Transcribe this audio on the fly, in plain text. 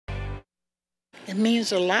It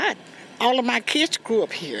means a lot. All of my kids grew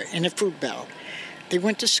up here in the Fruit Belt. They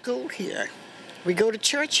went to school here. We go to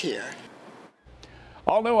church here.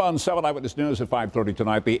 All new on 7 Eyewitness News at 5:30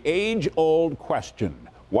 tonight, the age-old question,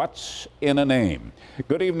 what's in a name?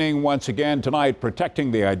 Good evening once again tonight,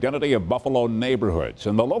 protecting the identity of Buffalo neighborhoods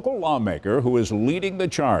and the local lawmaker who is leading the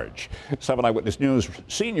charge. 7 Eyewitness News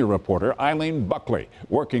senior reporter Eileen Buckley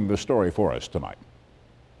working the story for us tonight.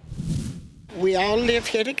 We all live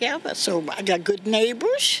here together, so I got good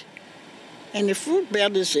neighbors, and the Fruit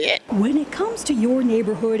Belt is it. When it comes to your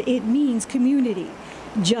neighborhood, it means community.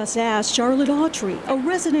 Just ask Charlotte Aughtroy, a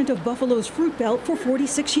resident of Buffalo's Fruit Belt for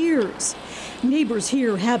 46 years. Neighbors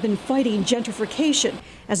here have been fighting gentrification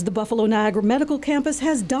as the Buffalo Niagara Medical Campus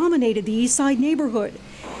has dominated the East Side neighborhood.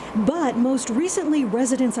 But most recently,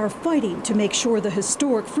 residents are fighting to make sure the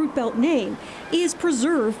historic Fruit Belt name is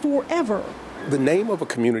preserved forever. The name of a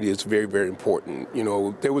community is very, very important. You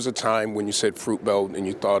know, there was a time when you said Fruit Belt and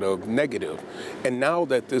you thought of negative. And now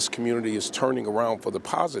that this community is turning around for the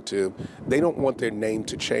positive, they don't want their name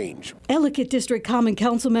to change. Ellicott District Common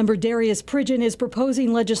Council member Darius Pridgeon is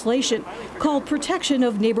proposing legislation called Protection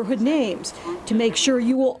of Neighborhood Names to make sure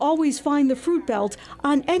you will always find the Fruit Belt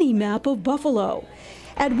on any map of Buffalo.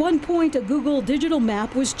 At one point, a Google digital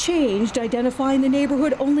map was changed, identifying the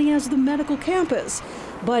neighborhood only as the medical campus.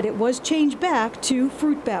 But it was changed back to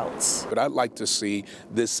Fruit Belts. But I'd like to see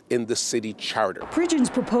this in the city charter.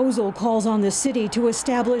 Pridgeon's proposal calls on the city to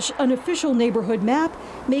establish an official neighborhood map,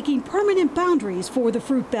 making permanent boundaries for the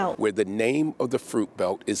Fruit Belt. Where the name of the Fruit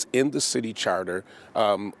Belt is in the city charter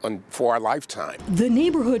for our lifetime. The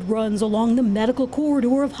neighborhood runs along the medical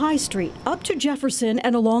corridor of High Street, up to Jefferson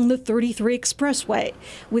and along the 33 Expressway,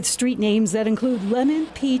 with street names that include Lemon,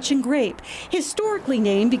 Peach, and Grape, historically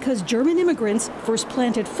named because German immigrants first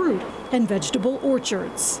planted fruit and vegetable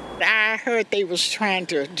orchards. I heard they was trying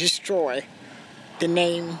to destroy the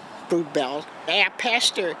name Fruit Belt. Our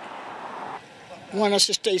pastor want us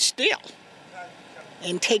to stay still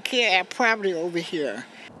and take care of our property over here.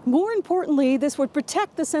 More importantly, this would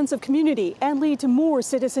protect the sense of community and lead to more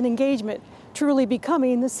citizen engagement, truly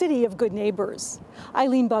becoming the city of good neighbors.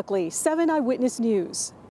 Eileen Buckley, 7 Eyewitness News.